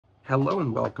Hello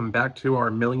and welcome back to our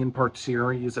million-part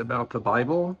series about the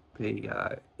Bible, the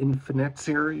infinite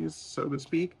series, so to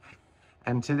speak.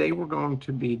 And today we're going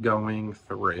to be going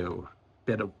through a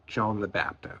bit of John the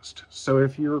Baptist. So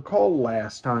if you recall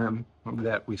last time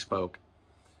that we spoke,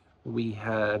 we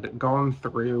had gone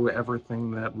through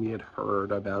everything that we had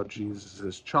heard about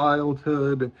Jesus'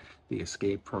 childhood, the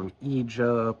escape from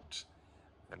Egypt,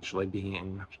 eventually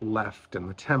being left in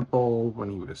the temple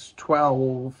when he was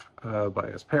 12 by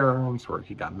his parents, where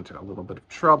he got into a little bit of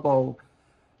trouble.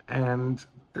 And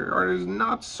there are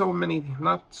not so many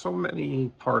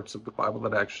parts of the Bible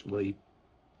that actually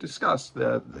discuss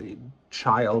the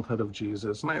childhood of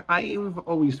Jesus. And I've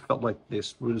always felt like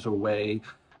this was a way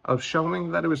of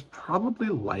showing that it was probably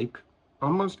like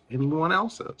almost anyone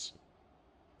else's.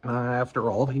 After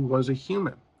all, he was a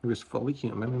human. He was fully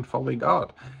human and fully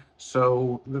God.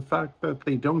 So the fact that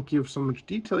they don't give so much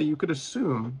detail, you could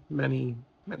assume many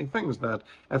things. That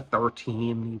at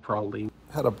 13, he probably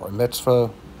had a bar mitzvah.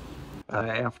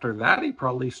 After that, he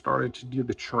probably started to do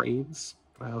the trades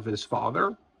of his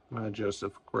father.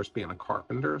 Joseph, of course, being a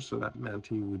carpenter, so that meant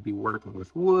he would be working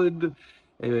with wood.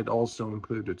 It also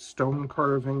included stone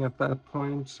carving at that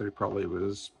point, so he probably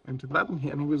was into that, and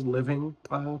he was living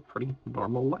a pretty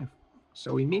normal life.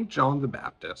 So we meet John the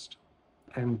Baptist,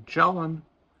 and John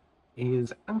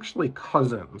is actually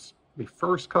cousins. The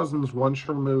first cousins once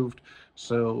removed.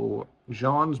 So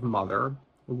John's mother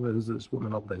was this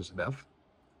woman Elizabeth,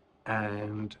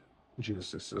 and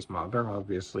Jesus' mother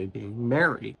obviously being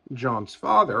Mary. John's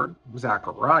father,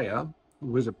 Zachariah,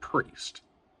 was a priest.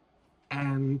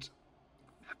 And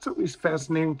that's always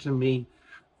fascinating to me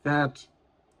that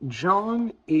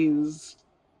John is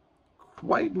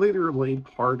quite literally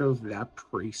part of that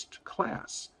priest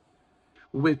class,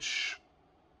 which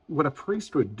what a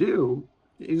priest would do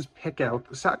is pick out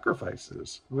the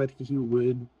sacrifices that he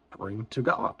would bring to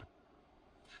God.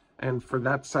 And for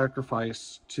that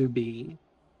sacrifice to be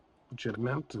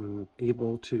legitimate and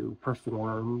able to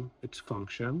perform its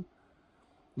function,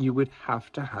 you would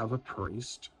have to have a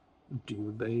priest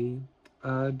do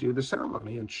the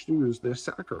ceremony and choose this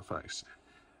sacrifice.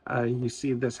 You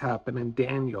see this happen in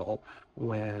Daniel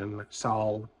when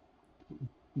Saul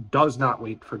does not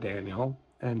wait for Daniel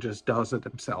and just does it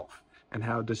himself, and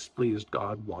how displeased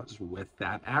God was with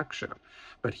that action.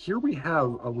 But here we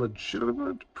have a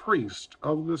legitimate priest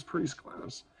of this priest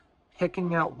class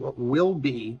picking out what will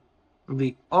be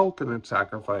the ultimate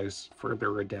sacrifice for the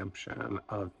redemption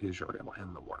of Israel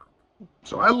and the world.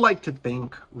 So I like to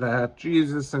think that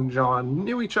Jesus and John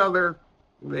knew each other.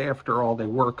 After all, they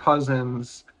were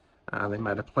cousins. They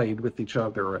might have played with each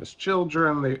other as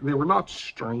children. They were not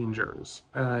strangers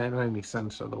in any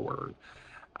sense of the word.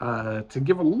 To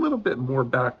give a little bit more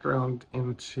background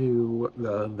into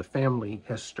the family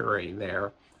history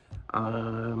there,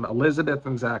 Elizabeth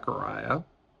and Zachariah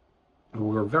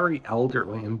were very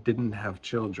elderly and didn't have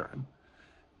children.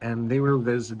 And they were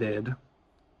visited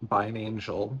by an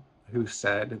angel who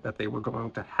said that they were going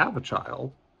to have a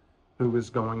child who was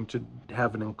going to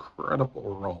have an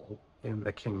incredible role in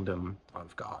the kingdom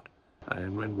of God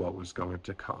and in what was going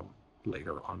to come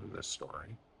later on in this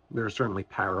story. There are certainly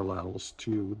parallels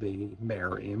to the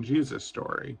Mary and Jesus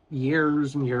story.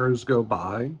 Years and years go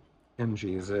by, and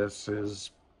Jesus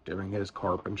is doing his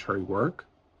carpentry work.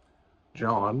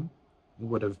 John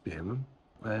would have been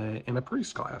in a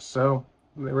priest class, so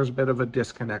there was a bit of a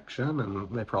disconnection, and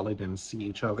they probably didn't see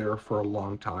each other for a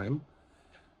long time.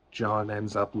 John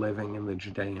ends up living in the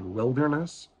Judean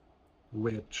wilderness,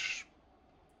 which,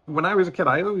 when I was a kid,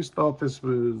 I always thought this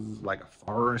was like a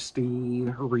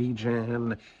foresty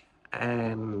region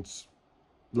and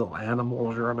little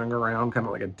animals running around, kind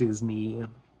of like a Disney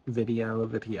video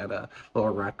that he had a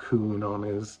little raccoon on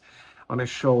his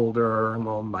shoulder and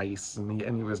little mice, and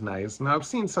he was nice. And I've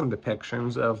seen some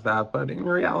depictions of that, but in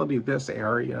reality, this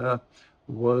area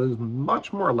was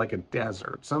much more like a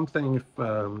desert. Something,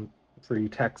 for you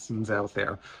Texans out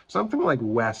there, something like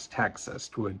West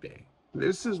Texas would be.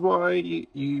 This is why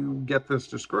you get this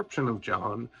description of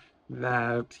John,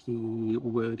 that he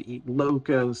would eat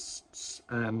locusts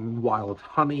and wild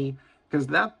honey, because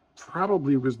that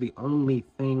probably was the only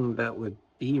thing that would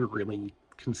be really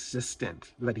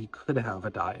consistent that he could have a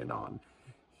diet on.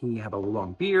 He had a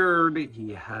long beard,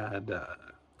 he had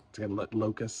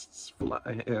locusts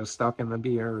stuck in the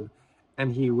beard,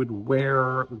 and he would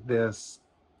wear this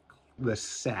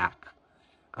sack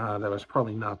that was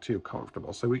probably not too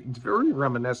comfortable. So it's very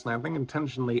reminiscent, I think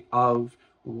intentionally, of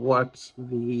what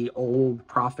the old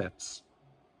prophets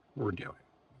were doing,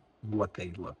 what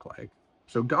they look like.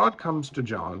 So God comes to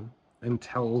John and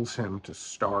tells him to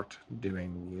start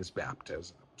doing these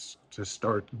baptisms, to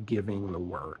start giving the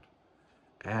word.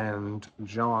 And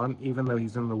John, even though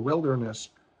he's in the wilderness,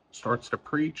 starts to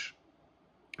preach.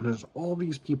 And there's all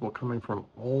these people coming from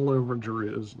all over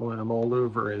Jerusalem, all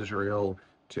over Israel,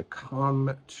 to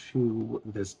come to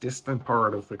this distant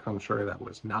part of the country that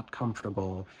was not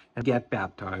comfortable and get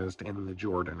baptized in the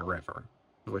Jordan River,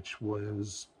 which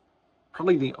was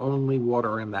probably the only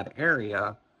water in that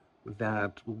area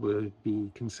that would be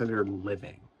considered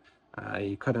living.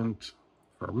 You couldn't,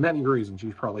 for many reasons,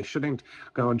 you probably shouldn't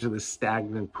go into this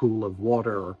stagnant pool of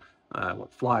water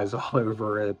with flies all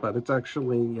over it, but it's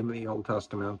actually in the Old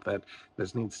Testament that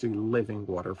this needs to be living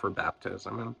water for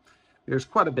baptism. And there's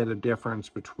quite a bit of difference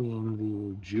between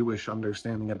the Jewish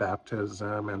understanding of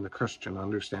baptism and the Christian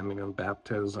understanding of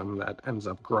baptism that ends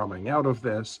up growing out of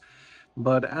this.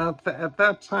 But at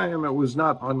that time, it was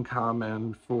not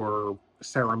uncommon for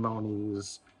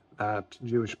ceremonies that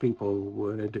Jewish people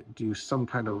would do some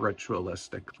kind of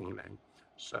ritualistic cleaning.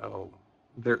 So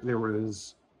there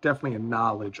was definitely a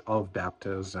knowledge of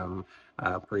baptism.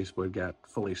 Priests would get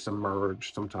fully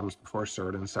submerged sometimes before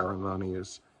certain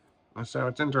ceremonies. So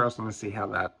it's interesting to see how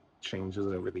that changes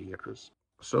over the years.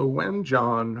 So when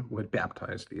John would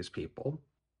baptize these people,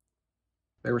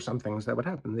 there were some things that would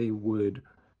happen. They would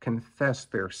confess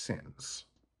their sins,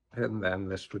 and then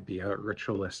this would be a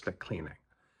ritualistic cleaning.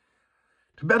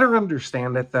 To better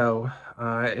understand it, though,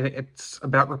 it's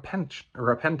about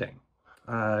repenting.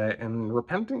 And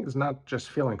repenting is not just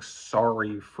feeling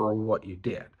sorry for what you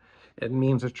did. It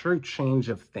means a true change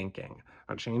of thinking,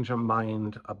 a change of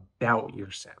mind about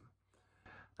your sin.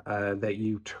 That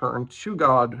you turn to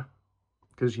God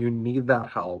because you need that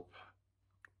help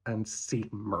and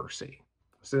seek mercy.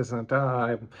 This isn't,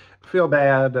 I feel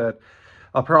bad,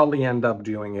 I'll probably end up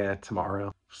doing it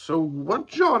tomorrow. So what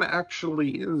John actually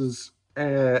is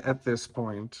at this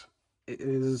point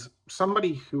is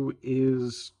somebody who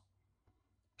is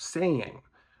saying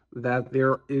that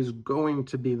there is going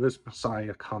to be this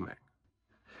Messiah coming,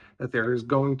 that there is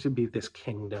going to be this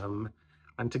kingdom.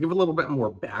 And to give a little bit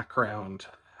more background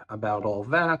about all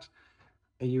that,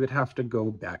 you would have to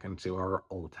go back into our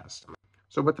Old Testament.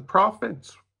 So what the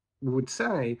prophets would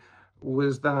say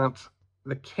was that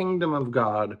the kingdom of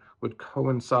God would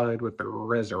coincide with the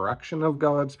resurrection of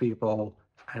God's people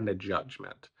and a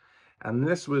judgment. And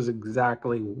this was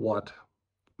exactly what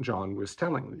John was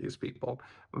telling these people,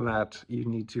 that you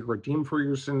need to redeem for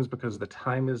your sins because the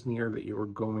time is near that you are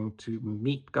going to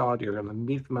meet God, you're going to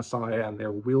meet the Messiah, and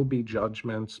there will be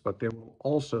judgments, but there will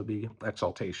also be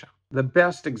exaltation. The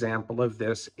best example of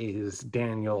this is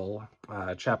Daniel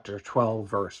chapter 12,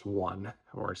 verse 1,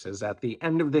 where it says, "At the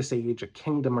end of this age, a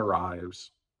kingdom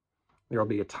arrives. There will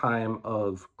be a time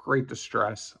of great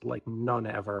distress like none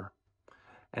ever,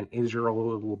 and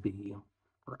Israel will be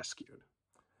rescued."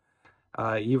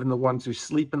 Even the ones who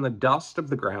sleep in the dust of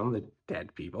the ground, the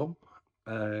dead people,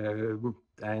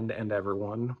 and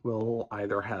everyone will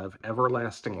either have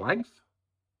everlasting life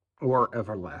or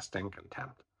everlasting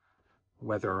contempt,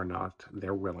 whether or not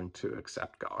they're willing to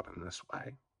accept God in this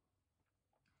way.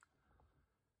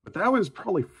 But that was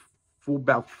probably for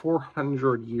about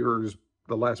 400 years,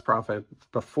 the last prophet,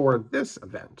 before this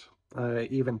event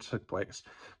even took place.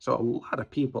 So a lot of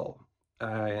people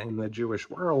in the Jewish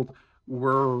world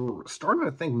were starting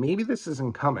to think maybe this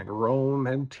isn't coming. Rome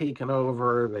had taken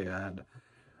over. They had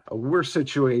a worse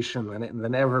situation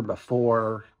than ever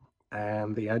before.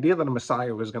 And the idea that a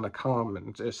Messiah was going to come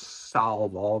and just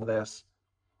solve all this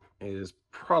is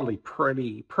probably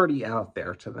pretty out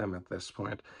there to them at this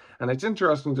point. And it's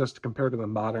interesting just to compare to the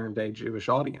modern day Jewish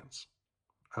audience,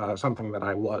 something that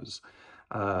I was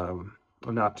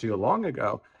not too long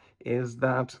ago, is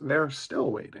that they're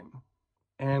still waiting.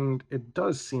 And it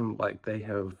does seem like they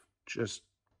have just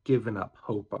given up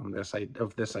hope on this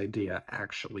idea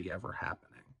actually ever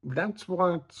happening. That's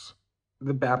what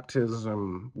the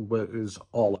baptism was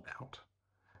all about.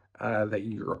 That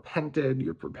you repented,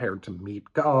 you're prepared to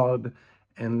meet God,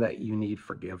 and that you need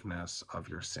forgiveness of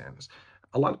your sins.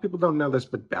 A lot of people don't know this,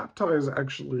 but baptize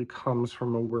actually comes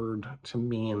from a word to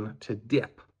mean to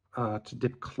dip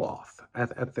cloth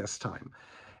at this time.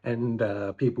 And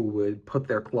people would put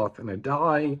their cloth in a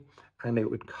dye, and it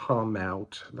would come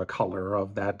out the color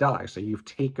of that dye. So you've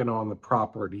taken on the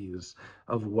properties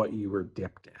of what you were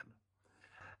dipped in.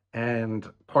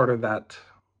 And part of that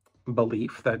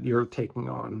belief that you're taking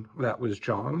on, that was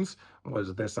John's,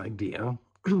 was this idea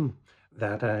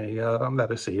that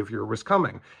a savior was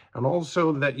coming, and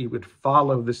also that you would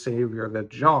follow the savior that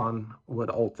John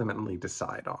would ultimately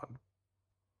decide on.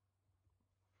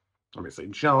 Obviously,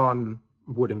 John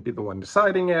wouldn't be the one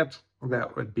deciding it.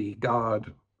 That would be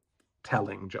God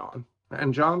telling John.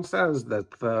 And John says that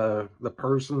the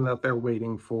person that they're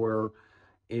waiting for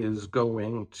is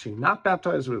going to not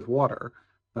baptize with water,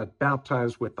 but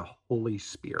baptize with the Holy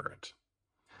Spirit.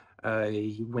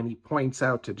 When he points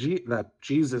out to that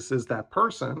Jesus is that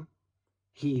person,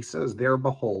 he says, "There,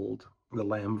 behold, the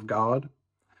Lamb of God,"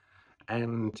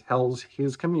 and tells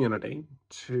his community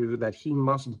that he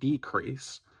must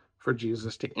decrease for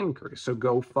Jesus to increase. So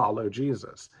go follow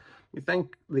Jesus. You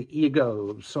think the ego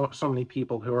of so many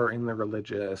people who are in the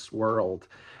religious world,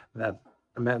 that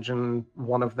imagine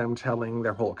one of them telling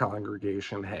their whole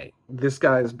congregation, "Hey, this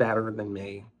guy is better than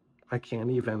me. I can't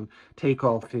even take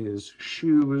off his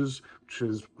shoes," which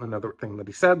is another thing that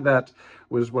he said that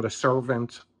was what a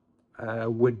servant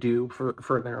would do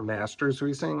for their masters. So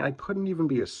he's saying, I couldn't even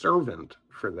be a servant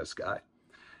for this guy,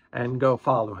 and go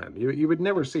follow him. You would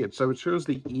never see it. So it shows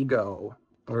the ego,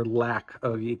 or lack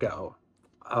of ego,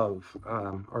 of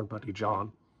our buddy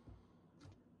John.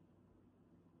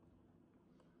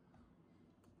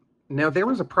 Now, there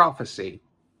was a prophecy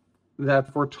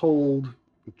that foretold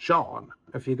John.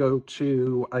 If you go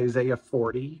to Isaiah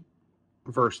 40,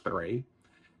 verse 3,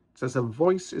 it says, "A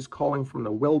voice is calling from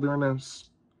the wilderness.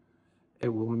 It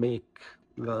will make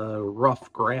the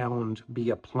rough ground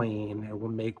be a plain. It will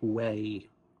make way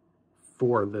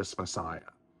for this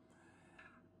Messiah."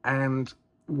 And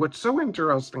what's so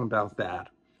interesting about that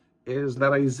is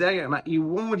that Isaiah, and you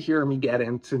won't hear me get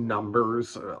into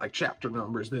numbers, like chapter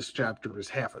numbers, this chapter is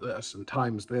half of this and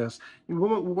times this. You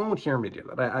won't hear me do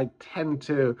that. I tend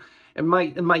to, it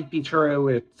might be true,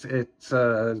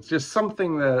 it's just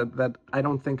something that I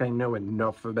don't think I know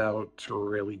enough about to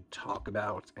really talk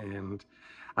about. And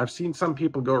I've seen some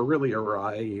people go really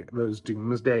awry, those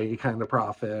doomsday kind of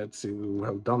prophets who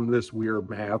have done this weird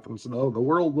math and said, "Oh, the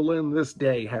world will end this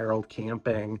day," Harold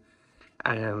Camping.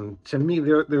 And to me,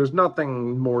 there's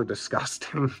nothing more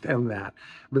disgusting than that.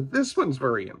 But this one's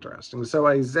very interesting. So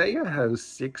Isaiah has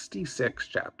 66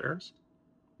 chapters.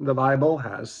 The Bible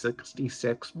has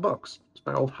 66 books. It's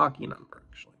my old hockey number,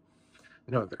 actually.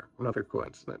 Another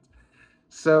coincidence.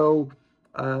 So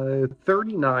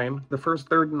 39, the first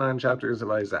 39 chapters of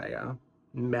Isaiah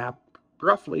map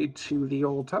roughly to the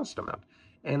Old Testament.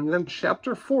 And then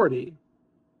chapter 40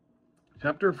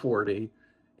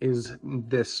 is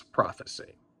this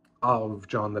prophecy of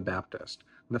John the Baptist.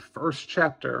 The first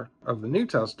chapter of the New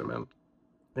Testament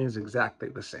is exactly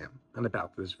the same and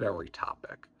about this very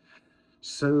topic.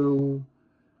 So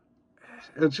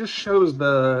it just shows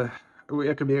it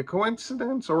could be a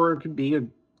coincidence, or it could be a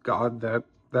God that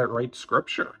writes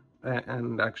scripture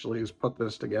and actually has put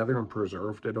this together and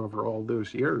preserved it over all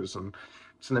those years. And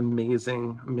it's an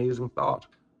amazing, amazing thought.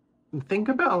 And think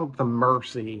about the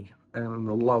mercy and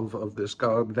the love of this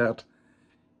God, that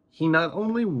he not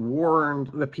only warned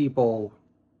the people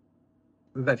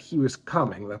that he was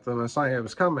coming, that the Messiah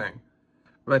was coming,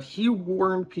 but he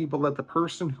warned people that the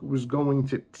person who was going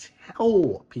to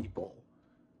tell people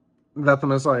that the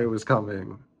Messiah was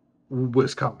coming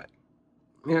was coming.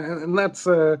 And that's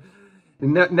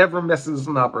never misses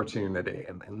an opportunity.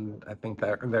 And I think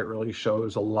that really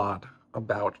shows a lot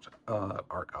about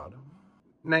our God.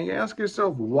 Now you ask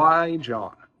yourself, why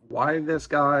John? Why this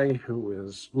guy who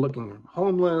is looking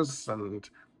homeless and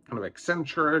kind of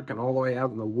eccentric and all the way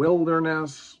out in the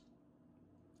wilderness?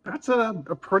 That's a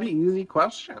pretty easy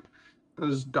question,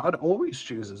 because God always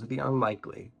chooses the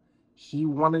unlikely. He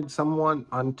wanted someone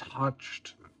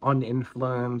untouched,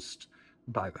 uninfluenced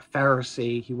by the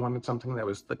Pharisee. He wanted something that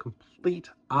was the complete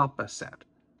opposite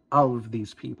of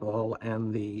these people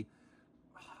and the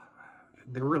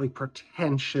really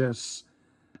pretentious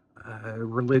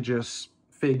religious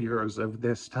figures of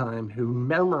this time who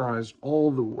memorized all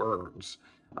the words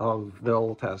of the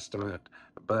Old Testament,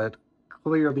 but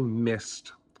clearly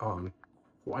missed on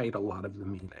quite a lot of the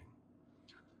meaning.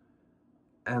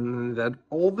 And that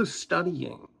all the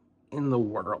studying in the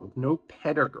world, no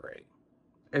pedigree,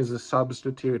 is a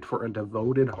substitute for a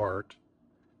devoted heart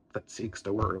that seeks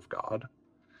the Word of God.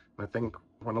 And I think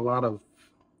when a lot of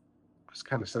us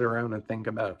kind of sit around and think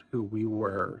about who we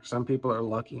were, some people are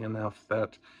lucky enough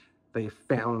that they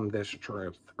found this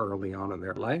truth early on in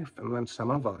their life, and then some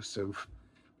of us have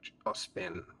just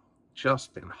been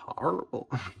horrible,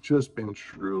 just been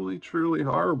truly, truly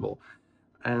horrible.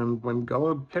 And when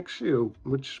God picks you,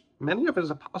 which many of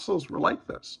his apostles were like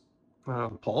this,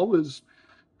 Paul was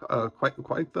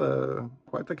quite the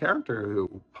character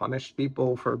who punished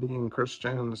people for being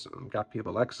Christians and got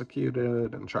people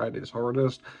executed and tried his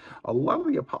hardest. A lot of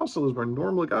the apostles were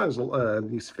normal guys.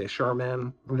 These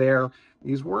fishermen there,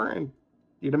 these weren't.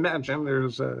 You'd imagine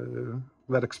there's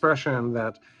that expression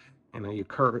that, you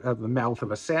curve the mouth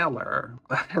of a sailor,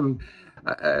 and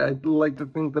I'd like to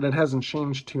think that it hasn't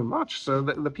changed too much. So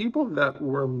the people that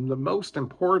were the most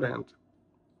important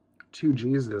to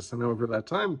Jesus, and over that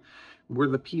time were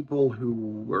the people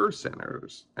who were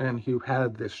sinners and who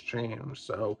had this change.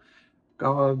 So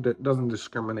God doesn't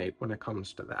discriminate when it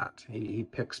comes to that. He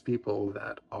picks people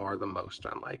that are the most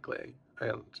unlikely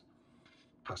and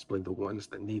possibly the ones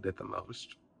that need it the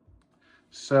most.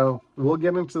 So we'll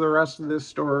get into the rest of this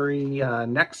story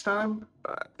next time.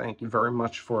 Thank you very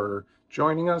much for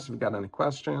joining us. If you've got any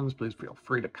questions, please feel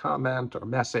free to comment or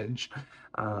message,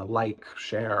 like,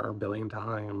 share a billion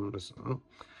times,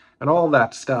 and all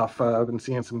that stuff. I've been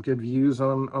seeing some good views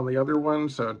on the other one,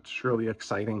 so it's really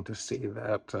exciting to see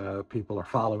that people are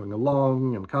following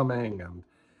along and coming, and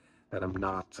that I'm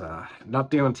not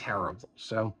doing terrible.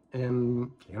 So, and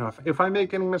if I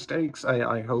make any mistakes,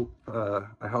 I hope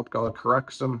God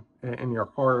corrects them in your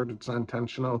heart. It's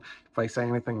unintentional. If I say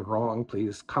anything wrong,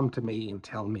 please come to me and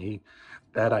tell me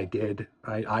that I did.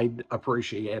 I'd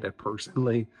appreciate it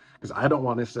personally, because I don't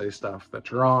want to say stuff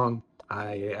that's wrong.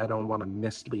 I don't want to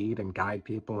mislead and guide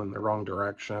people in the wrong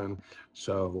direction.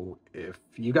 So if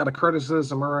you got a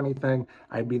criticism or anything,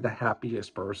 I'd be the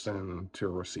happiest person to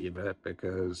receive it,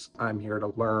 because I'm here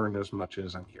to learn as much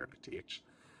as I'm here to teach.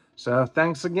 So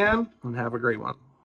thanks again, and have a great one.